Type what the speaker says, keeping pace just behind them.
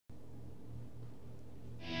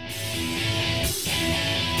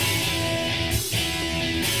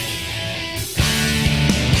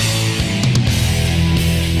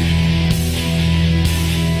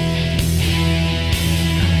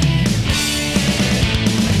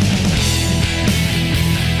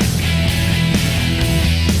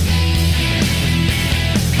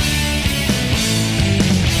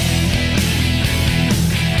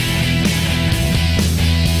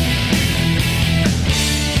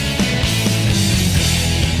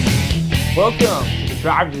Welcome to the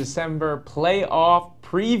Drive to December playoff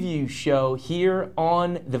preview show here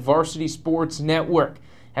on the Varsity Sports Network.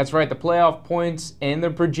 That's right, the playoff points and the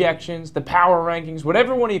projections, the power rankings,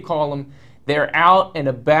 whatever one you call them, they're out and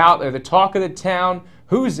about. They're the talk of the town.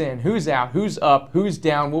 Who's in, who's out, who's up, who's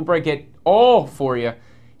down. We'll break it all for you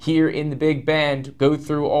here in the Big Bend. Go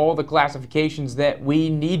through all the classifications that we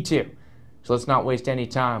need to. So let's not waste any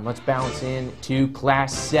time. Let's bounce in to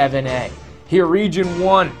Class 7A. Here, Region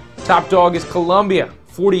 1, top dog is Columbia.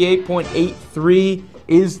 48.83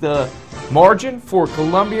 is the margin for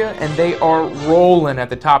Columbia, and they are rolling at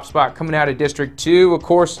the top spot coming out of District 2. Of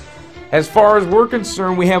course, as far as we're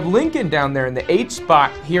concerned, we have Lincoln down there in the 8th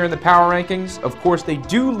spot here in the power rankings. Of course, they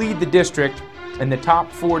do lead the district, and the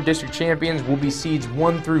top 4 district champions will be seeds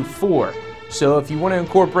 1 through 4. So if you want to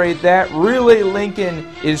incorporate that, really Lincoln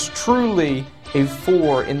is truly a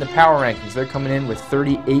 4 in the power rankings. They're coming in with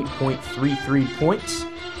 38.33 points,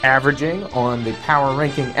 averaging on the power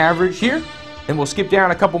ranking average here. And we'll skip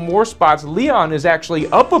down a couple more spots. Leon is actually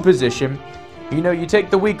up a position. You know, you take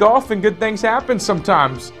the week off and good things happen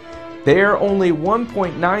sometimes. They're only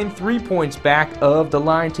 1.93 points back of the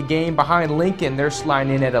line to gain behind Lincoln. They're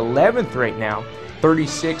sliding in at 11th right now,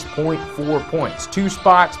 36.4 points. 2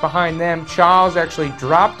 spots behind them. Charles actually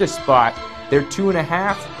dropped a spot. They're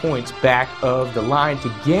 2.5 points back of the line to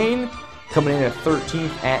gain, coming in at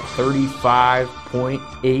 13th at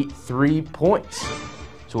 35.83 points.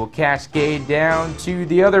 So we'll cascade down to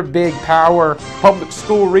the other big power public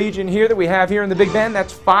school region here that we have here in the Big Bend.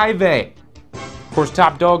 That's 5A. Of course,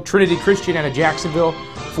 top dog Trinity Christian out of Jacksonville,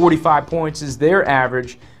 45 points is their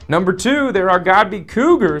average. Number 2, there are Godby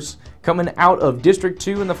Cougars coming out of District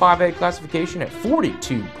 2 in the 5A classification at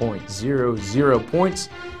 42.00 points.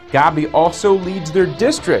 Godby also leads their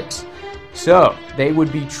districts, so they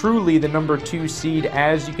would be truly the number 2 seed,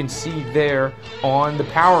 as you can see there on the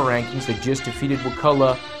power rankings. They just defeated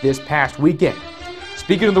Wakulla this past weekend.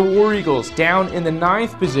 Speaking of the War Eagles, down in the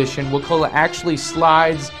 9th position, Wakulla actually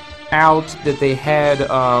slides out that they had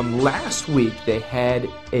last week. They had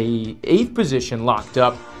a 8th position locked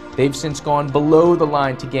up. They've since gone below the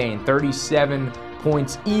line to gain. 37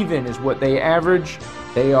 points even is what they average.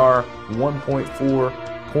 They are 1.4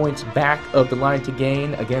 points back of the line to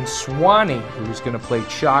gain against Suwanee, who's going to play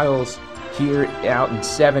Childs here out in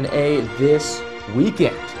 7A this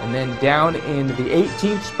weekend. And then down in the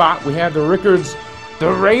 18th spot, we have the Rickards,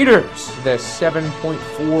 the Raiders, the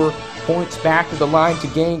 7.4 points back of the line to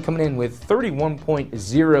gain, coming in with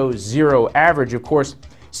 31.00 average. Of course,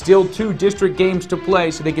 still 2 district games to play,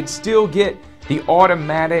 so they could still get the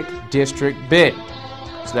automatic district bid.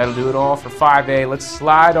 So that'll do it all for 5A. Let's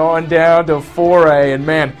slide on down to 4A. And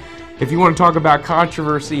man, if you want to talk about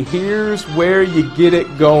controversy, here's where you get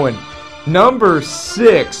it going. Number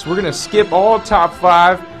 6, we're going to skip all top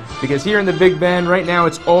 5 because here in the Big Bend right now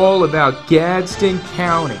it's all about Gadsden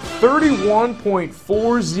County.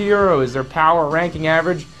 31.40 is their power ranking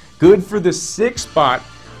average. Good for the 6th spot.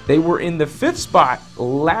 They were in the 5th spot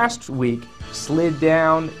last week, slid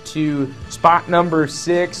down to spot number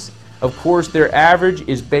 6. Of course, their average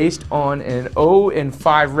is based on an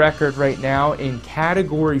 0-5 record right now in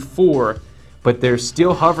Category 4, but they're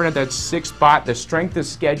still hovering at that 6th spot. The strength of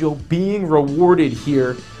schedule being rewarded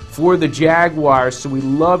here for the Jaguars, so we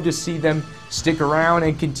love to see them stick around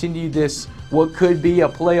and continue this, what could be a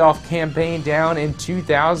playoff campaign down in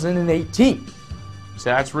 2018. So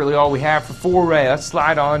that's really all we have for 4A. Let's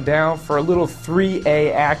slide on down for a little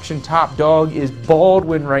 3A action. Top dog is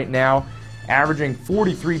Baldwin right now, averaging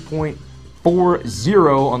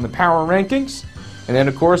 43.40 on the power rankings. And then,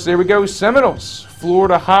 of course, there we go, Seminoles.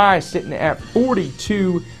 Florida High sitting at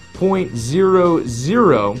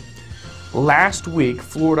 42.00. Last week,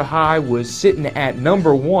 Florida High was sitting at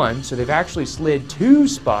number 1, so they've actually slid 2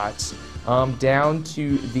 spots down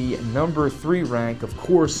to the number 3 rank. Of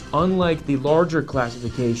course, unlike the larger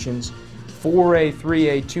classifications, 4A,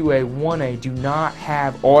 3A, 2A, 1A do not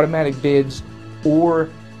have automatic bids or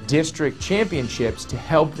district championships to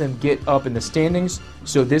help them get up in the standings.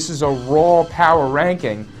 So this is a raw power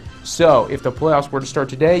ranking. So if the playoffs were to start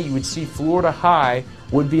today, you would see Florida High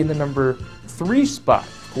would be in the number 3 spot,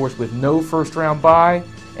 of course, with no first round bye,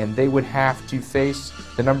 and they would have to face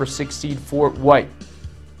the number 6 seed Fort White.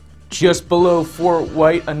 Just below Fort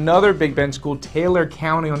White, another Big Bend school, Taylor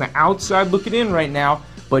County, on the outside looking in right now,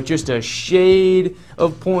 but just a shade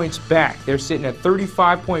of points back. They're sitting at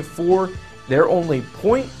 35.4. They're only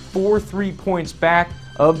 0.43 points back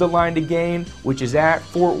of the line to gain, which is at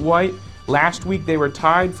Fort White. Last week they were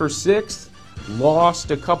tied for 6th,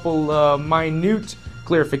 lost a couple minute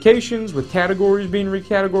clarifications with categories being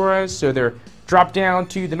recategorized, so they're dropped down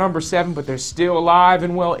to the number 7, but they're still alive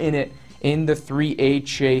and well in it in the 3A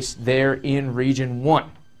chase there in Region 1.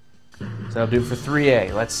 So that'll do it for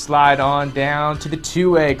 3A. Let's slide on down to the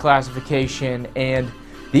 2A classification, and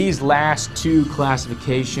these last two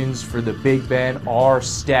classifications for the Big Bend are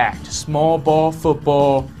stacked. Small ball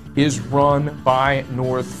football is run by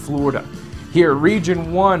North Florida. Here,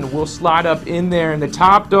 Region 1 will slide up in there, and the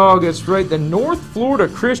top dog is right, the North Florida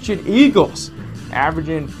Christian Eagles,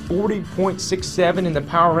 averaging 40.67 in the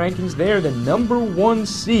power rankings. They are the #1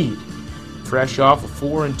 seed. Fresh off a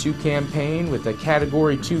 4-2 campaign with a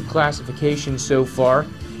Category 2 classification so far.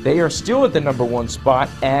 They are still at the #1 spot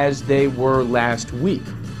as they were last week.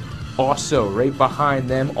 Also, right behind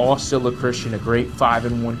them, Austilla Christian, a great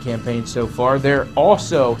 5-1 campaign so far. They're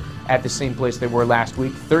also at the same place they were last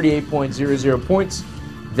week, 38.00 points.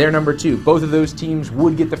 They're #2. Both of those teams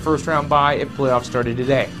would get the first round bye if playoffs started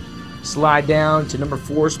today. Slide down to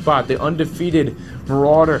 #4 spot, the undefeated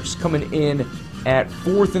Marauders coming in at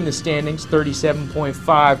 4th in the standings,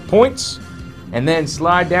 37.5 points. And then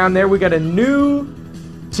slide down there, we got a new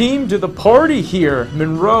team to the party here.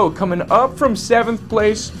 Monroe coming up from 7th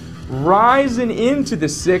place, rising into the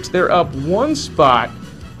 6th. They're up 1 spot.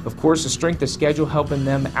 Of course, the strength of schedule helping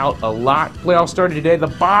them out a lot. Playoffs started today. The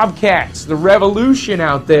Bobcats, the revolution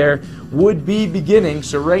out there, would be beginning.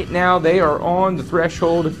 So right now they are on the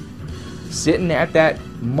threshold, sitting at that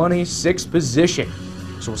money 6th position.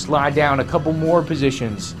 So we'll slide down a couple more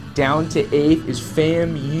positions. Down to 8th is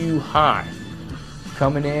FAMU High.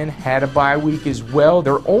 Coming in, had a bye week as well.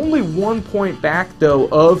 They're only 1 point back, though,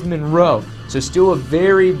 of Monroe. So still a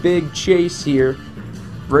very big chase here.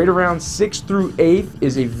 Right around 6th through 8th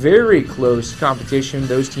is a very close competition.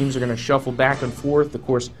 Those teams are going to shuffle back and forth. Of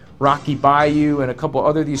course, Rocky Bayou and a couple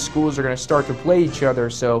other of these schools are going to start to play each other.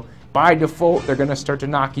 So by default, they're going to start to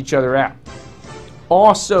knock each other out.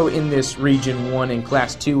 Also in this Region 1 in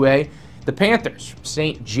Class 2A, the Panthers,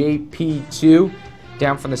 St. JP2,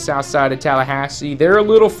 down from the south side of Tallahassee. They're a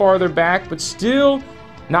little farther back, but still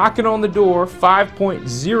knocking on the door,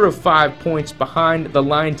 5.05 points behind the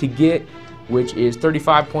line to get, which is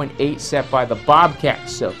 35.8 set by the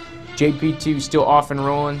Bobcats. So JP2 still off and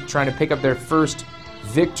rolling, trying to pick up their first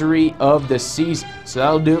victory of the season. So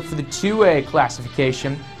that'll do it for the 2A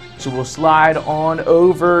classification. So we'll slide on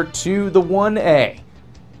over to the 1A.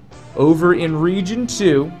 Over in Region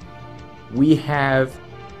 2, we have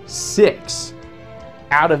 6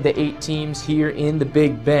 out of the 8 teams here in the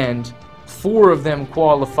Big Bend. 4 of them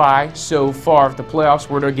qualify so far if the playoffs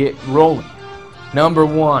were to get rolling.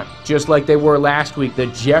 #1, just like they were last week, the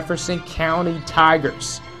Jefferson County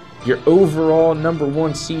Tigers. Your overall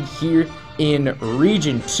 #1 seed here in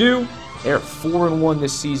Region 2. They're 4-1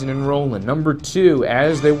 this season and rolling. #2,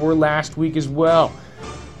 as they were last week as well,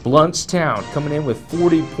 Bluntstown coming in with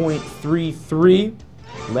 40.33,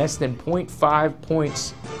 less than 0.5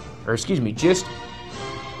 points, or excuse me, just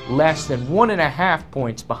less than 1.5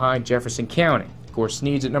 points behind Jefferson County. Of course,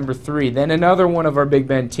 Sneed's at #3. Then another one of our Big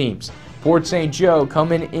Bend teams, Port St. Joe,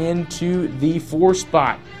 coming into the 4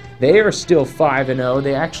 spot. They are still 5-0.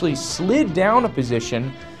 They actually slid down a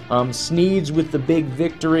position. Sneed's with the big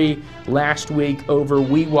victory last week over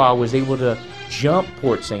Weewa was able to jump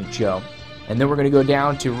Port St. Joe. And then we're going to go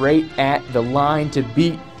down to right at the line to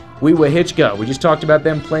beat Weewa-Hitchcock. We just talked about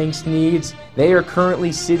them playing Sneed's. They are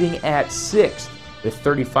currently sitting at 6th with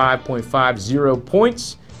 35.50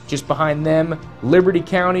 points. Just behind them, Liberty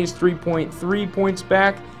County is 3.3 points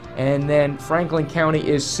back, and then Franklin County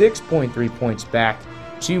is 6.3 points back.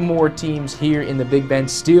 2 more teams here in the Big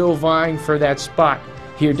Bend still vying for that spot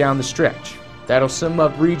here down the stretch. That'll sum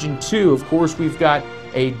up Region 2. Of course, we've got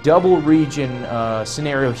a double region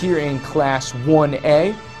scenario here in Class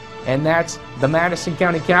 1A, and that's the Madison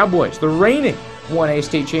County Cowboys, the reigning 1A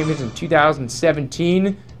state champions in 2017.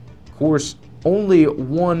 Of course, only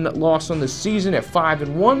 1 loss on the season at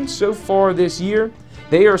 5-1 so far this year.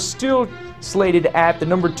 They are still slated at the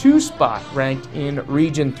 #2 spot, ranked in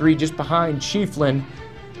Region 3, just behind Chiefland.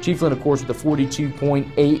 Chiefland, of course, with a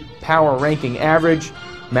 42.8 power ranking average.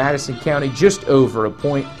 Madison County just over a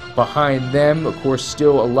point behind them. Of course,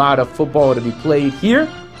 still a lot of football to be played here.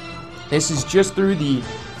 This is just through the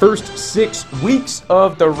first 6 weeks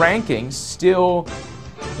of the rankings, still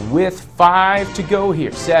with 5 to go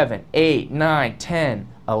here. 7, 8, 9, 10,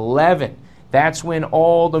 11. That's when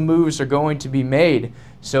all the moves are going to be made.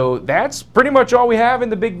 So that's pretty much all we have in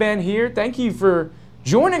the Big Bend here. Thank you for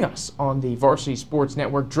joining us on the Varsity Sports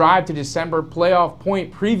Network Drive to December Playoff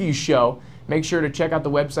Point Preview Show. Make sure to check out the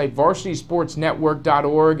website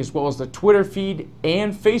varsitysportsnetwork.org, as well as the Twitter feed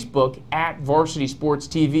and Facebook at Varsity Sports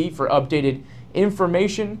TV for updated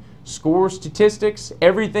information, score statistics,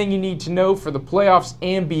 everything you need to know for the playoffs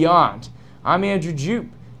and beyond. I'm Andrew Jupe.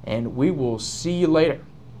 and we will see you later.